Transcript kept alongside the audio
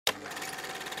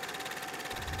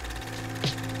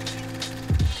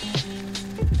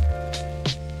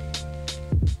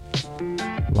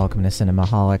Welcome to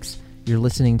Cinemaholics. You're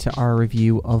listening to our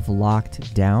review of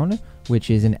Locked Down,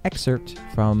 which is an excerpt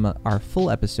from our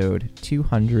full episode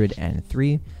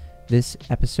 203. This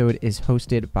episode is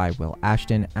hosted by Will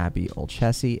Ashton, Abby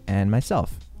Olcese, and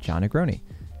myself, John Negroni.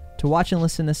 To watch and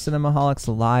listen to Cinemaholics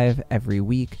live every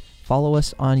week, follow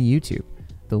us on YouTube.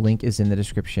 The link is in the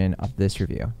description of this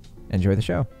review. Enjoy the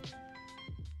show.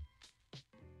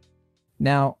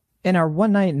 Now, in our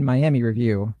One Night in Miami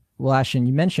review, Will Ashton,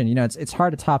 you mentioned, it's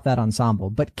hard to top that ensemble,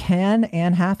 but can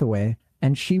Anne Hathaway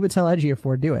and Chiwetel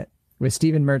Ejiofor do it? With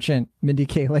Stephen Merchant, Mindy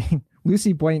Kaling,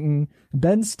 Lucy Boynton,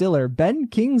 Ben Stiller, Ben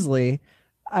Kingsley,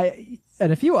 and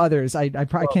a few others I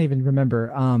probably can't even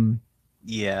remember.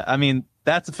 Yeah, I mean,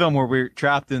 that's a film where we're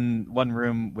trapped in one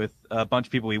room with a bunch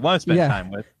of people we want to spend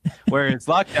time with. Whereas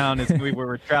Lockdown is a movie where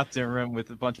we're trapped in a room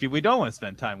with a bunch of people we don't want to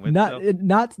spend time with. Not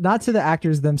to the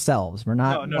actors themselves. We're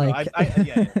not No.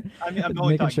 I'm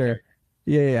only making sure.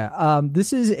 Yeah.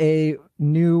 This is a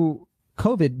new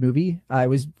COVID movie. It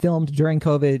was filmed during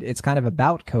COVID. It's kind of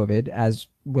about COVID, as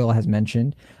Will has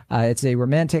mentioned. It's a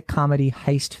romantic comedy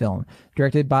heist film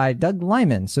directed by Doug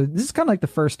Liman. So this is kind of like the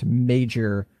first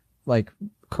major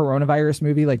coronavirus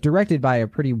movie, directed by a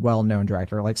pretty well-known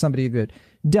director, somebody that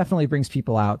definitely brings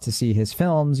people out to see his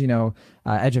films.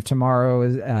 Edge of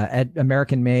Tomorrow,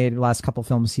 American Made, the last couple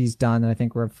films he's done that I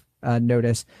think we've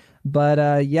noticed. But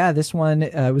this one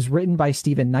was written by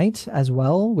Stephen Knight as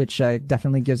well, which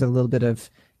definitely gives a little bit of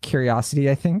curiosity,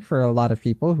 I think, for a lot of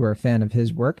people who are a fan of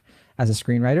his work as a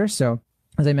screenwriter. So,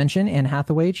 as I mentioned, Anne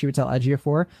Hathaway, Chiwetel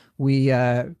Ejiofor,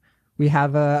 we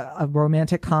have a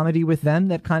romantic comedy with them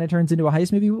that kind of turns into a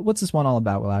heist movie. What's this one all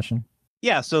about, Will Ashton?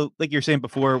 Yeah, so like you're saying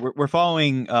before, we're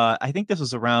following, I think this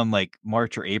was around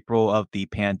March or April of the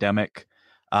pandemic.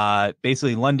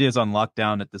 Basically, London is on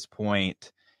lockdown at this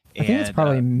point. I think it's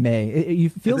probably May.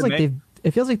 It feels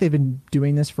like they've been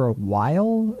doing this for a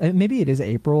while. Maybe it is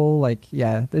April.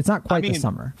 It's not quite the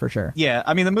summer for sure. Yeah,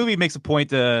 I mean, the movie makes a point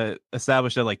to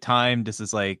establish that time just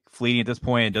is fleeting at this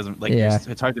point. It doesn't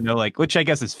it's hard to know which I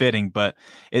guess is fitting, but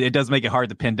it does make it hard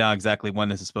to pin down exactly when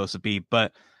this is supposed to be.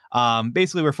 But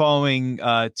basically, we're following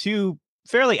two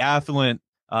fairly affluent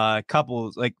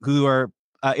couples who are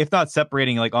if not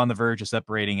separating, on the verge of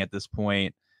separating at this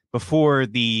point, before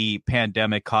the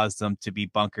pandemic caused them to be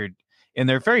bunkered in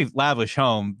their very lavish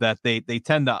home that they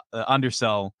tend to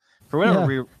undersell for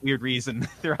whatever weird reason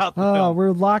throughout the film.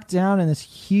 We're locked down in this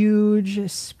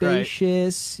huge,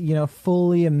 spacious,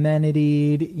 fully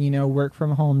amenitied, work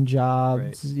from home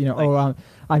jobs. Right.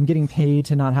 I'm getting paid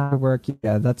to not have to work.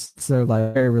 Yeah, that's so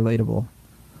very relatable.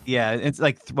 Yeah, it's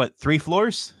 3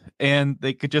 floors, and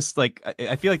they could just I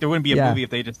feel like there wouldn't be a movie if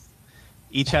they just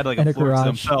each had a floor to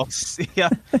themselves. Yeah.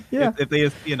 If they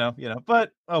just,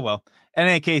 but oh well. In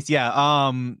any case,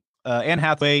 Anne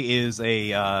Hathaway is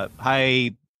a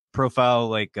high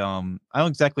profile, I don't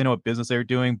exactly know what business they're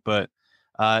doing, but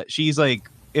she's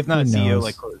if not a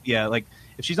CEO,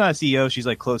 if she's not a CEO, she's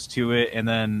close to it. And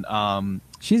then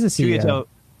she's a CEO.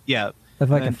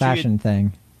 Of a fashion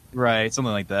thing. Right,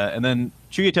 something like that. And then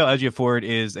Chiwetel Ejiofor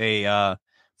is a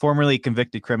formerly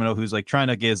convicted criminal who's trying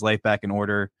to get his life back in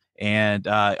order. And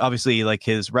obviously,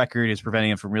 his record is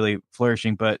preventing him from really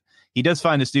flourishing. But he does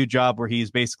find this new job where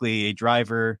he's basically a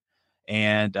driver.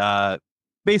 And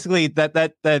basically,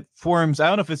 that forms, I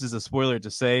don't know if this is a spoiler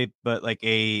to say, but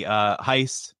a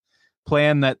heist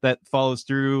plan that follows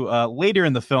through later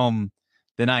in the film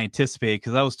than I anticipated.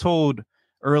 Because I was told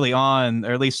early on,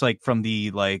 or at least from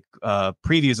the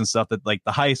previews and stuff, that the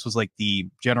heist was the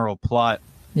general plot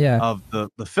of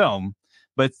the film.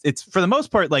 But it's for the most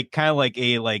part kind of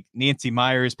a Nancy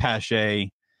Meyers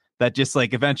pache that just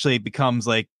eventually becomes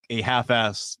a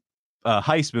half-ass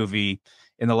heist movie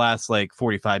in the last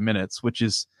 45 minutes, which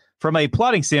is from a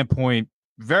plotting standpoint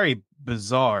very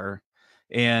bizarre,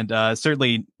 and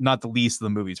certainly not the least of the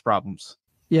movie's problems.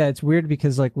 Yeah, it's weird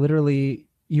because literally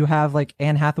you have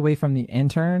Anne Hathaway from The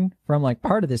Intern from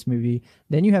part of this movie.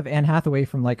 Then you have Anne Hathaway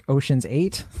from Ocean's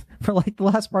 8 for the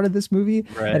last part of this movie.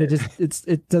 Right. And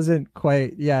it doesn't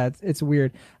quite, it's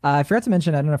weird. I forgot to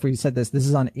mention, I don't know if we said this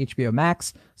is on HBO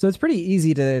Max. So it's pretty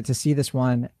easy to see this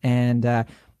one. And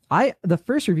the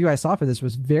first review I saw for this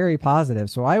was very positive.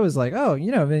 So I was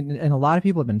and a lot of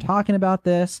people have been talking about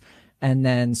this. And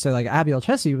then, so Abby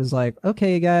Olcese was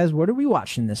okay, guys, what are we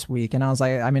watching this week? And I was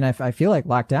I feel like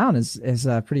Lockdown is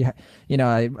pretty,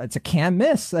 it's a can't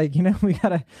miss. We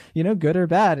gotta, good or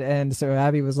bad. And so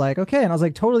Abby was okay. And I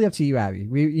was totally up to you, Abby.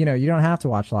 You don't have to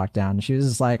watch Lockdown. And she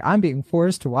was just I'm being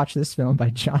forced to watch this film by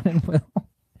John and Will.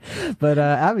 But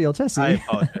Abiel, Jesse. I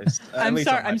apologize. I'm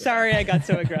sorry. I'm sorry I got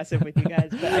so aggressive with you guys,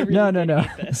 but I really No.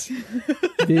 hate this.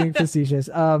 Being facetious.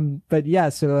 But yeah,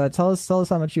 so tell us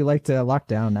how much you liked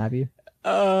Lockdown, Abby.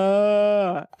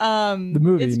 The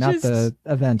movie, not the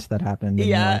event that happened.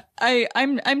 Yeah,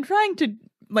 I'm trying to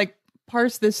like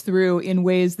parse this through in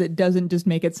ways that doesn't just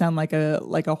make it sound like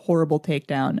a horrible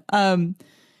takedown.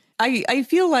 I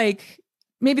feel like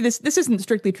maybe this isn't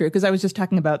strictly true because I was just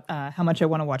talking about how much I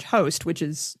want to watch Host, which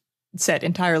is set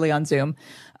entirely on Zoom.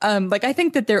 Like I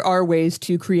think that there are ways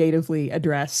to creatively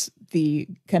address the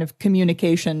kind of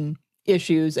communication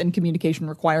issues and communication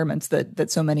requirements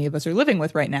that so many of us are living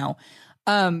with right now.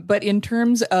 But in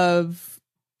terms of,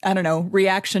 I don't know,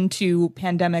 reaction to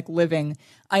pandemic living,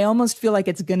 I almost feel like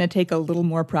it's going to take a little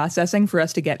more processing for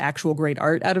us to get actual great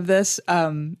art out of this,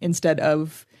 instead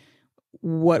of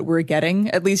what we're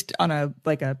getting, at least on a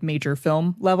major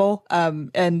film level.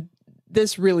 And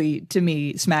this really, to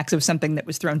me, smacks of something that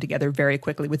was thrown together very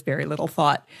quickly with very little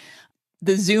thought.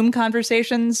 The Zoom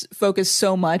conversations focus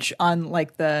so much on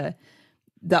like the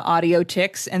audio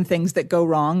ticks and things that go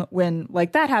wrong when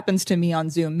like that happens to me on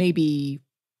Zoom, maybe,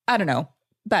 I don't know,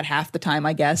 about half the time,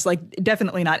 I guess. Like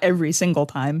definitely not every single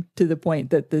time, to the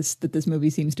point that this movie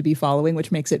seems to be following,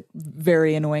 which makes it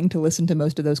very annoying to listen to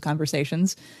most of those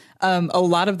conversations. A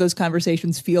lot of those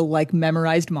conversations feel like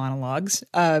memorized monologues.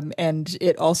 And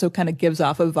it also kind of gives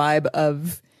off a vibe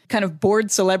of kind of bored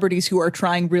celebrities who are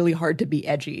trying really hard to be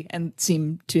edgy and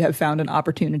seem to have found an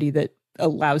opportunity that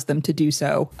allows them to do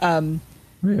so.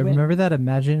 Remember that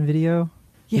Imagine video?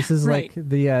 Yeah, this is right. like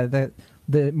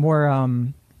the more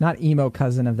not emo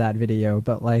cousin of that video,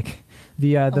 but like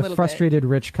the frustrated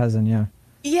rich cousin.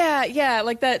 Yeah,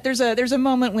 like that. There's a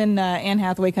moment when Anne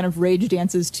Hathaway kind of rage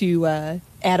dances to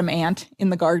Adam Ant in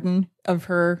the garden of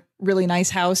her really nice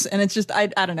house, and it's just I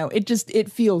don't know.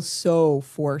 It feels so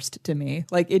forced to me.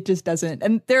 Like it just doesn't.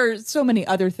 And there are so many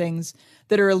other things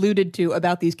that are alluded to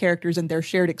about these characters and their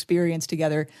shared experience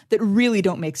together that really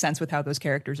don't make sense with how those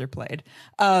characters are played.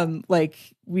 Like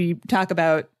we talk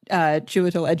about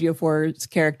Chiwetel Ejiofor's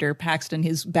character Paxton,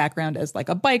 his background as like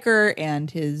a biker and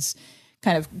his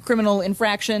kind of criminal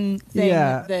infraction thing.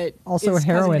 Yeah, that also a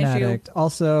heroin addict.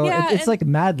 Also, it's like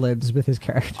Mad Libs with his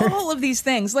character. All of these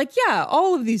things,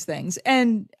 all of these things.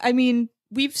 And I mean,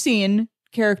 we've seen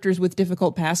characters with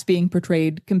difficult pasts being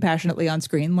portrayed compassionately on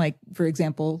screen, like, for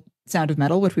example, Sound of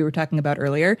Metal, which we were talking about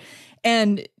earlier.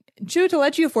 And Chiwetel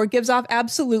Ejiofor gives off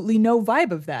absolutely no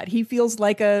vibe of that. He feels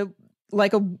like a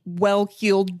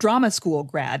well-heeled drama school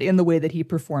grad in the way that he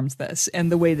performs this and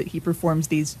the way that he performs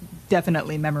these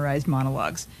definitely memorized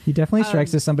monologues. He definitely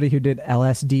strikes as somebody who did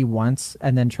LSD once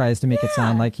and then tries to make it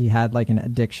sound like he had like an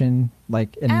addiction,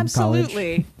 like in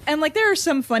Absolutely. college. And like there are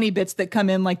some funny bits that come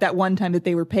in, like that one time that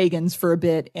they were pagans for a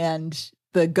bit and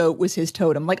the goat was his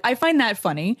totem. Like I find that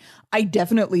funny. I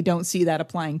definitely don't see that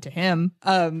applying to him.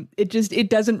 It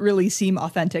doesn't really seem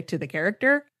authentic to the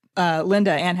character.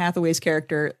 Linda, Anne Hathaway's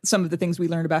character, some of the things we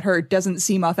learned about her doesn't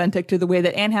seem authentic to the way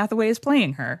that Anne Hathaway is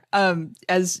playing her.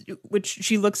 Which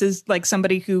she looks as like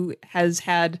somebody who has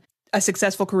had a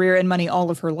successful career and money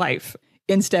all of her life,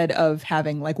 instead of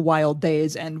having like wild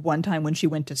days and one time when she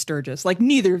went to Sturgis. Like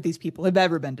neither of these people have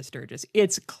ever been to Sturgis.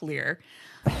 It's clear.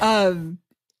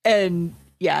 And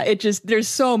yeah, there's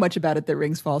so much about it that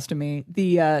rings false to me.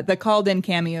 The called in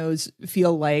cameos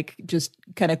feel like just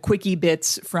kind of quickie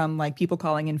bits from like people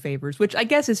calling in favors, which I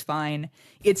guess is fine.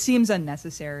 It seems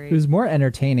unnecessary. It was more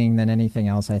entertaining than anything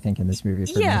else, I think, in this movie.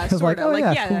 For me. Sort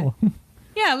of. Cool.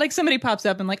 Yeah, like somebody pops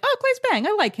up and like, oh, Claes Bang,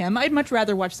 I like him. I'd much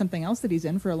rather watch something else that he's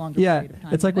in for a longer period of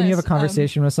time. It's like when you have a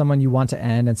conversation with someone you want to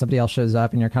end and somebody else shows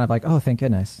up and you're kind of like, oh, thank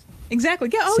goodness.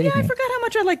 Exactly. Yeah. Oh, Save yeah, me. I forgot how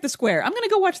much I like The Square. I'm going to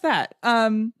go watch that.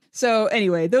 So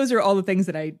anyway, those are all the things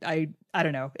that I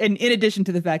don't know. And in addition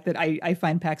to the fact that I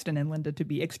find Paxton and Linda to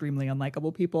be extremely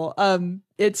unlikable people,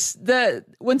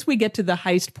 once we get to the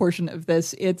heist portion of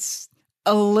this, it's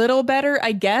a little better,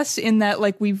 I guess, in that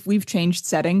like we've changed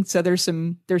setting. So there's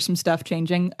some stuff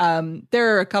changing.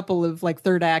 There are a couple of like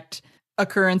third act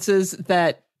occurrences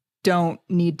that don't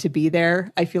need to be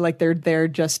there. I feel like they're there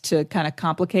just to kind of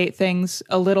complicate things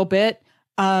a little bit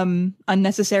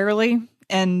unnecessarily.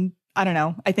 And I don't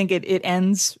know. I think it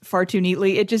ends far too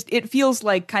neatly. It feels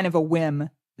like kind of a whim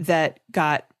that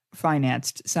got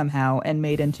financed somehow and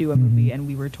made into a movie, and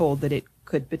we were told that it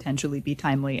could potentially be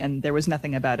timely, and there was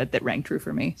nothing about it that rang true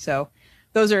for me. So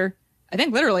those are, I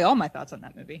think, literally all my thoughts on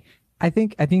that movie. I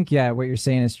think yeah, what you're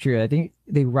saying is true. I think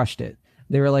they rushed it.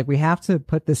 They were like, we have to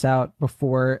put this out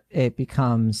before it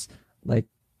becomes like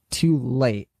too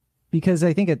late, because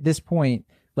I think at this point,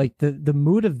 like the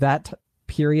mood of that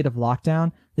period of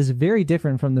lockdown is very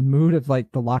different from the mood of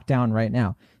like the lockdown right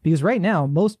now. Because right now,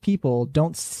 most people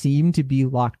don't seem to be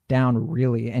locked down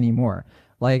really anymore.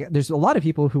 Like there's a lot of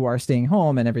people who are staying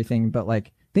home and everything, but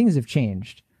like things have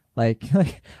changed. Like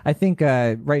I think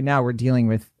right now we're dealing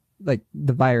with like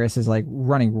the virus is like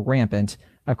running rampant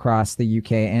across the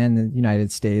UK and the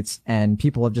United States, and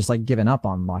people have just like given up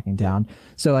on locking down.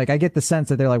 So like I get the sense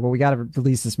that they're like, well, we got to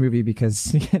release this movie because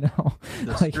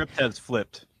the like, script has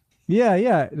flipped.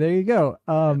 yeah, there you go.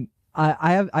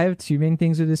 I have two main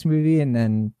things with this movie, and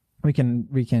then we can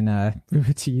move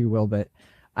it to you, Will. But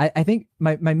I think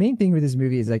my main thing with this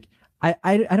movie is like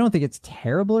I don't think it's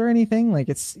terrible or anything. Like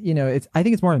it's it's I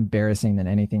think it's more embarrassing than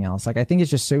anything else. Like I think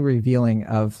it's just so revealing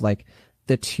of like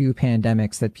the two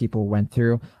pandemics that people went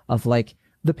through, of like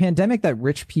the pandemic that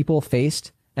rich people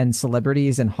faced and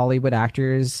celebrities and Hollywood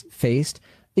actors faced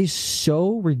is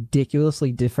so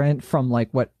ridiculously different from like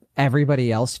what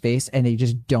everybody else faced, and they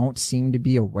just don't seem to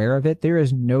be aware of it. There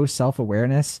is no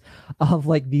self-awareness of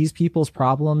like these people's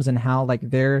problems and how like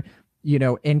their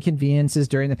inconveniences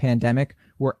during the pandemic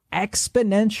were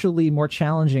exponentially more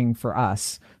challenging for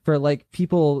us, for like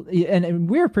people, and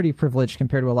we're pretty privileged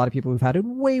compared to a lot of people who've had it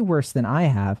way worse than I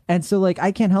have. And so like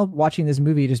I can't help watching this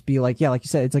movie just be like, yeah, like you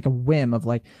said, it's like a whim of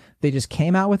like they just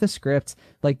came out with a script.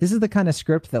 Like this is the kind of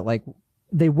script that like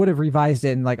they would have revised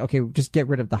it and like, okay, just get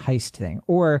rid of the heist thing,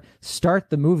 or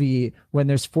start the movie when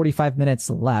there's 45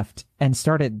 minutes left and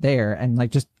start it there and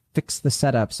like just fix the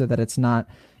setup so that it's not,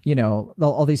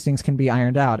 all these things can be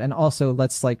ironed out. And also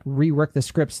let's like rework the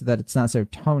script so that it's not so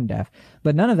tone deaf.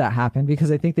 But none of that happened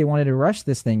because I think they wanted to rush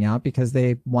this thing out because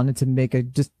they wanted to make a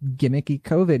just gimmicky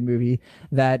COVID movie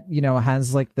that,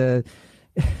 has like the,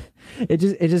 it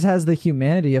just has the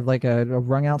humanity of like a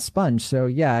wrung out sponge. So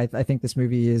yeah, I think this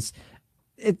movie is,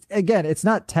 it's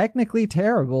not technically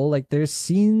terrible. Like there's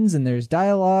scenes and there's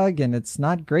dialogue and it's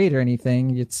not great or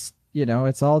anything. It's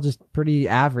all just pretty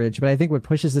average. But I think what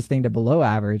pushes this thing to below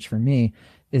average for me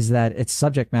is that its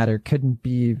subject matter couldn't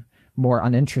be more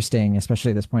uninteresting, especially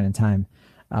at this point in time.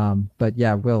 But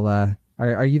yeah, Will,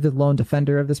 are you the lone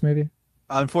defender of this movie?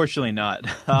 Unfortunately not.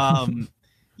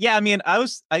 Yeah, I mean,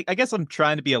 I guess I'm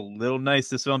trying to be a little nice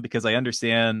this film because I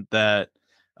understand that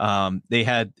they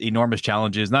had enormous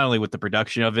challenges, not only with the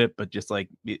production of it, but just like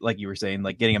you were saying,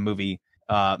 like getting a movie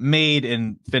made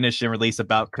and finished and released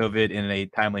about COVID in a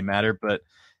timely manner. But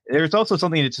there's also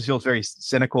something that just feels very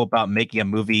cynical about making a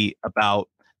movie about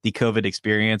the COVID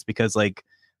experience, because like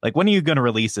when are you going to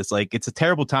release this? Like it's a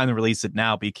terrible time to release it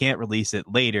now, but you can't release it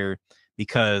later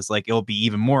because like it'll be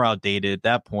even more outdated at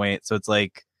that point. So it's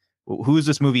like, who's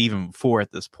this movie even for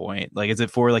at this point? Like, is it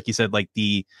for, like you said, like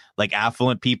the like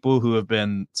affluent people who have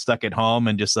been stuck at home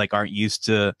and just like aren't used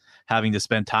to having to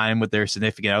spend time with their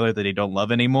significant other that they don't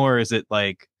love anymore? Or is it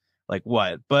like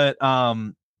what? But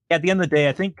at the end of the day,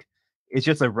 I think it's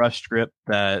just a rush script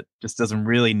that just doesn't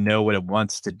really know what it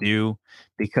wants to do,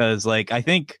 because like I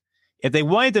think if they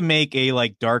wanted to make a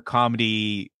like dark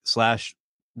comedy slash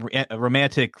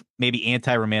romantic, maybe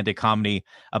anti-romantic comedy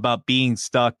about being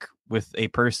stuck with a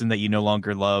person that you no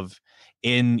longer love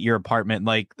in your apartment,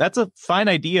 like that's a fine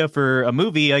idea for a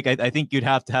movie. Like I think you'd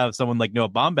have to have someone like Noah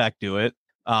Baumbach do it.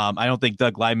 I don't think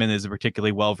Doug Liman is a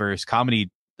particularly well-versed comedy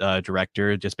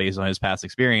director just based on his past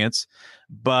experience.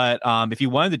 But if you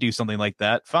wanted to do something like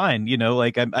that, fine.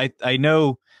 Like I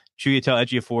know Chiwetel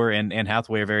Ejiofor and Anne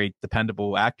Hathaway are very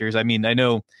dependable actors. I mean, I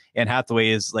know Anne Hathaway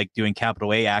is like doing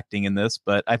capital A acting in this,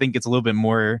 but I think it's a little bit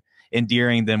more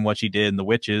endearing than what she did in The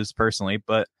Witches personally.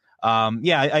 But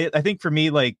yeah, I think for me,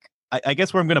 like, I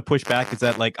guess where I'm going to push back is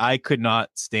that like I could not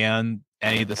stand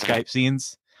any of the Skype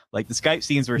scenes. Like the Skype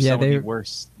scenes were so many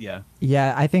worse. Yeah.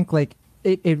 Yeah, I think like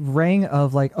it rang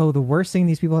of like, oh, the worst thing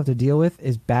these people have to deal with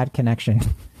is bad connection.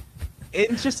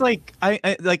 It's just like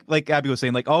I like Abby was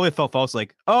saying, like, oh, it felt false.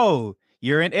 Like, oh,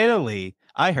 you're in Italy.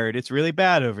 I heard it's really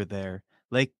bad over there.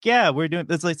 Like, yeah, we're doing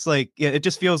this. It's like it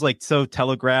just feels like so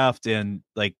telegraphed and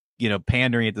like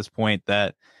pandering at this point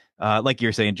that like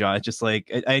you're saying, John, it's just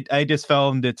like I just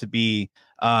found it to be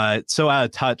so out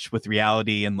of touch with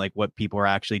reality and like what people are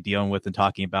actually dealing with and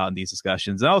talking about in these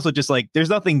discussions. And also just like there's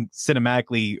nothing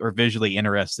cinematically or visually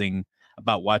interesting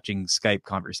about watching Skype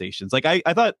conversations. Like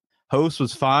I thought Host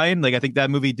was fine. Like I think that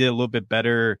movie did a little bit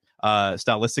better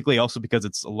stylistically, also because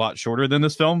it's a lot shorter than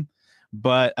this film.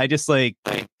 But I just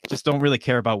don't really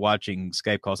care about watching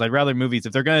Skype calls. I'd rather movies,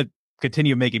 if they're gonna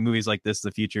continue making movies like this in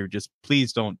the future, just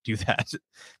please don't do that.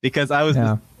 Because I was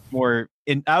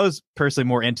I was personally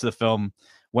more into the film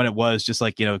when it was just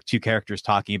like two characters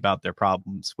talking about their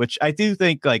problems, which I do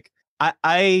think like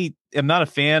I am not a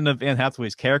fan of Anne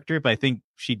Hathaway's character, but I think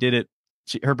she did it.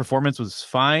 Her performance was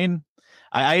fine.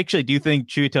 I actually do think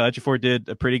Chiwetel Ejiofor did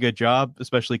a pretty good job,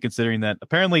 especially considering that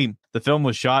apparently the film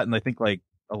was shot in I think like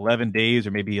 11 days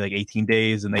or maybe like 18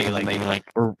 days, and they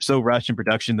were so rushed in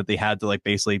production that they had to like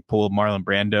basically pull Marlon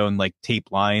Brando and like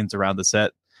tape lines around the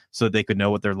set so they could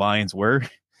know what their lines were.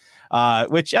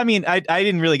 Which I mean, I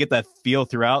didn't really get that feel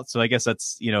throughout, so I guess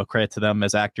that's credit to them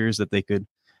as actors that they could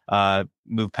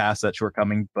move past that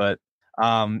shortcoming. But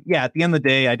yeah, at the end of the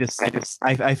day,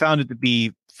 I found it to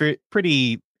be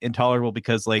pretty intolerable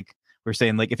because like we're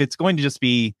saying, like if it's going to just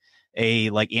be a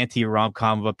like anti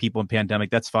rom-com about people in pandemic,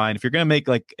 that's fine. If you're going to make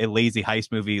like a lazy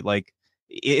heist movie, like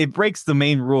it breaks the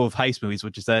main rule of heist movies,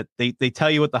 which is that they tell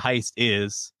you what the heist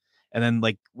is. And then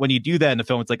like when you do that in a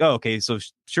film, it's like, oh, okay, so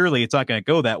surely it's not going to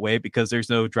go that way because there's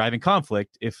no driving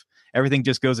conflict if everything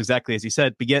just goes exactly as you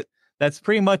said. But yet that's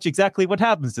pretty much exactly what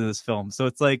happens in this film. So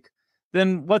it's like,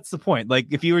 then what's the point? Like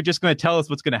if you were just going to tell us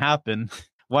what's going to happen,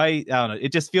 why? I don't know.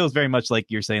 It just feels very much like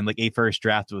you're saying like a first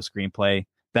draft of a screenplay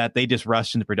that they just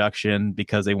rushed into production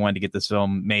because they wanted to get this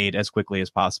film made as quickly as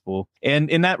possible. And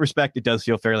in that respect, it does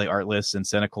feel fairly artless and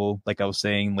cynical. Like I was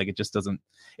saying, like it just doesn't,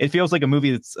 it feels like a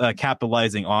movie that's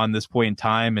capitalizing on this point in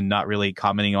time and not really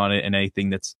commenting on it in anything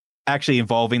that's actually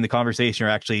involving the conversation or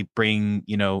actually bring,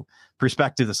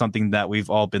 perspective to something that we've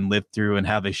all been lived through and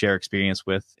have a shared experience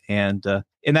with. And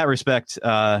in that respect,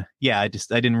 I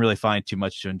didn't really find too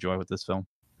much to enjoy with this film.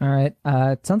 All right.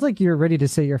 It sounds like you're ready to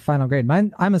say your final grade.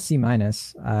 I'm a C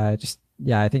minus. I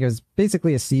think it was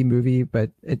basically a C movie,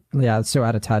 but it's so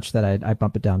out of touch that I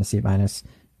bump it down to C minus.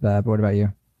 But what about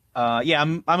you?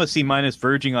 I'm a C minus,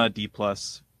 verging on a D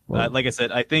plus. Like I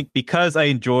said, I think because I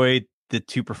enjoyed the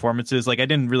two performances, like I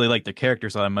didn't really like the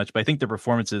characters all that much, but I think the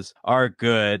performances are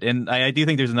good, and I do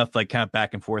think there's enough like kind of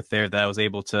back and forth there that I was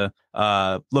able to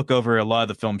look over a lot of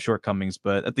the film's shortcomings.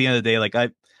 But at the end of the day, like I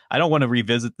don't want to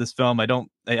revisit this film. I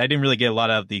didn't really get a lot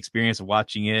out of the experience of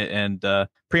watching it, and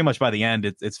pretty much by the end,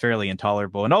 it's fairly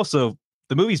intolerable. And also,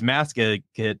 the movie's mask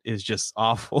kit is just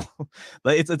awful.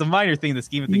 Like it's a minor thing in the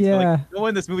scheme of things. Yeah. But, like, no one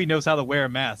in this movie knows how to wear a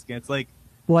mask, and it's like.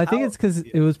 Well, I think it's because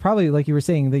it was probably like you were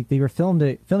saying, they were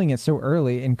filming it so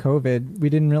early in COVID. We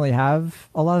didn't really have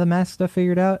a lot of the mask stuff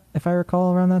figured out, if I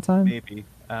recall, around that time. Maybe.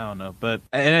 I don't know. But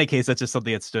in any case, that's just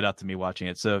something that stood out to me watching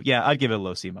it. So yeah, I'd give it a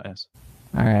low C minus.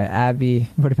 All right, Abby,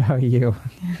 what about you?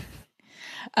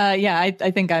 I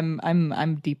think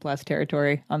I'm D plus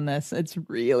territory on this. It's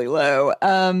really low.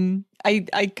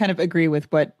 I kind of agree with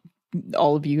what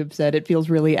all of you have said. It feels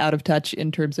really out of touch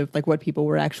in terms of like what people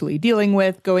were actually dealing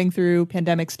with going through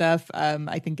pandemic stuff.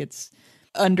 I think it's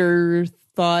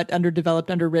underthought, underdeveloped,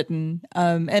 underwritten.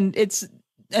 And it's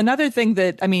another thing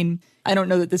that, I mean, I don't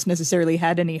know that this necessarily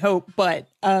had any hope, but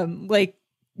like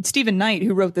Stephen Knight,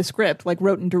 who wrote the script, like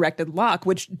wrote and directed Locke,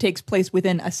 which takes place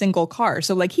within a single car.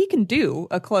 So like he can do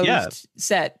a closed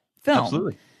set film.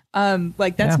 Absolutely.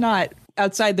 Like that's not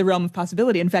outside the realm of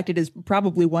possibility. In fact, it is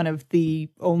probably one of the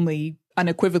only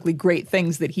unequivocally great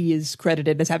things that he is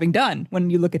credited as having done when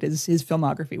you look at his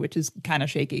filmography, which is kind of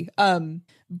shaky.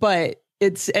 But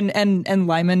it's and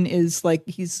Lyman is like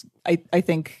he's I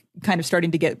think kind of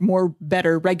starting to get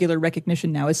better regular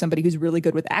recognition now as somebody who's really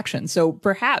good with action. So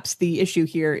perhaps the issue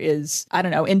here is, I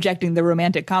don't know, injecting the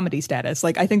romantic comedy status.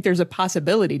 Like I think there's a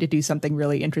possibility to do something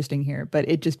really interesting here, but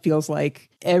it just feels like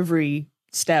every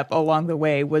step along the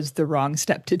way was the wrong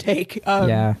step to take.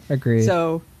 Agreed.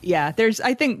 So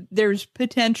I think there's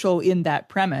potential in that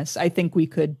premise. I think we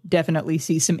could definitely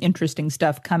see some interesting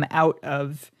stuff come out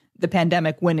of the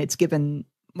pandemic when it's given,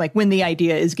 like when the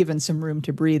idea is given some room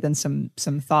to breathe and some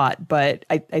thought. But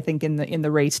I think in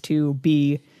the race to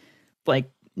be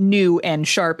like new and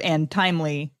sharp and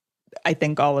timely, I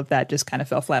think all of that just kind of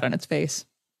fell flat on its face.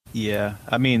 Yeah,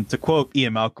 I mean, to quote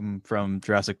Ian Malcolm from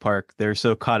Jurassic Park, they're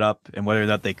so caught up in whether or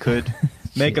not they could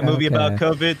make a movie about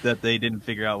COVID that they didn't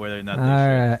figure out whether or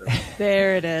not they should. So.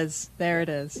 There it is.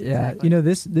 Yeah, exactly.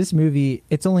 This movie,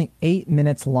 it's only 8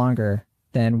 minutes longer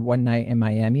than One Night in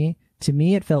Miami. To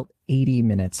me, it felt 80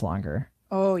 minutes longer.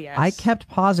 Oh, yes. I kept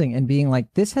pausing and being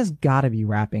like, this has got to be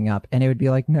wrapping up. And it would be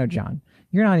like, no, John,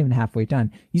 you're not even halfway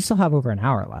done. You still have over an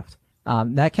hour left.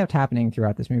 That kept happening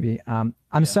throughout this movie.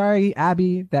 I'm sorry,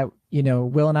 Abby, that,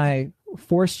 Will and I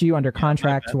forced you under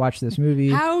contract to watch this movie.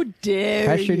 How dare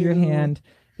pressured you? Your hand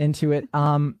into it.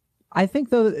 I think,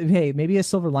 though, hey, maybe a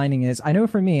silver lining is, I know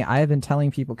for me, I have been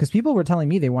telling people, because people were telling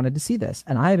me they wanted to see this,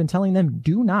 and I have been telling them,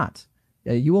 do not.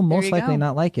 You will most likely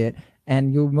not like it,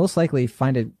 and you'll most likely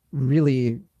find it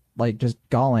really, like, just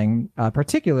galling.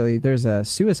 Particularly, there's a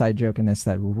suicide joke in this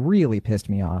that really pissed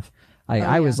me off.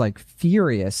 I was like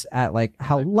furious at like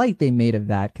how light they made of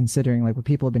that, considering like what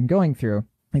people have been going through.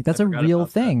 Like that's a real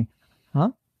thing. Huh?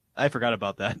 I forgot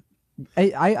about that.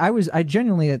 I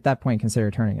genuinely at that point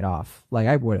considered turning it off. Like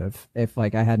I would have if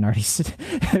like I hadn't already.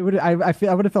 I would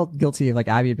I would have felt guilty if like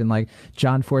Abby had been like,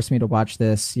 John forced me to watch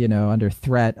this, you know, under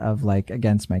threat of like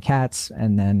against my cats,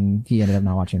 and then he ended up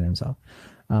not watching it himself.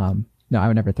 No, I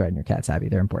would never threaten your cats, Abby.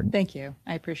 They're important. Thank you.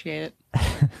 I appreciate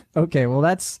it. Okay, well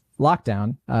that's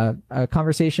Lockdown. A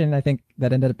conversation I think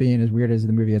that ended up being as weird as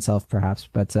the movie itself, perhaps.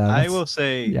 But I will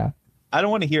say, yeah. I don't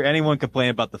want to hear anyone complain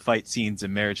about the fight scenes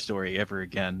in Marriage Story ever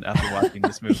again after watching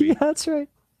this movie. Yeah, that's right.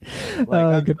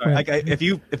 Like, good point.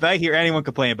 if I hear anyone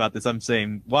complain about this, I'm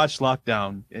saying watch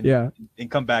Lockdown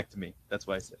and come back to me. That's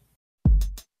what I say.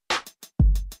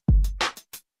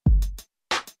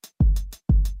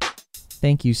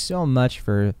 Thank you so much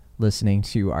for listening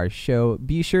to our show.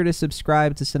 Be sure to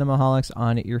subscribe to Cinemaholics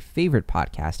on your favorite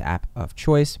podcast app of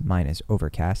choice. Mine is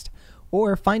Overcast.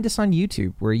 Or find us on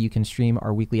YouTube, where you can stream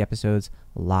our weekly episodes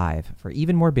live for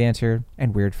even more banter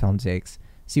and weird film takes.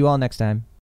 See you all next time.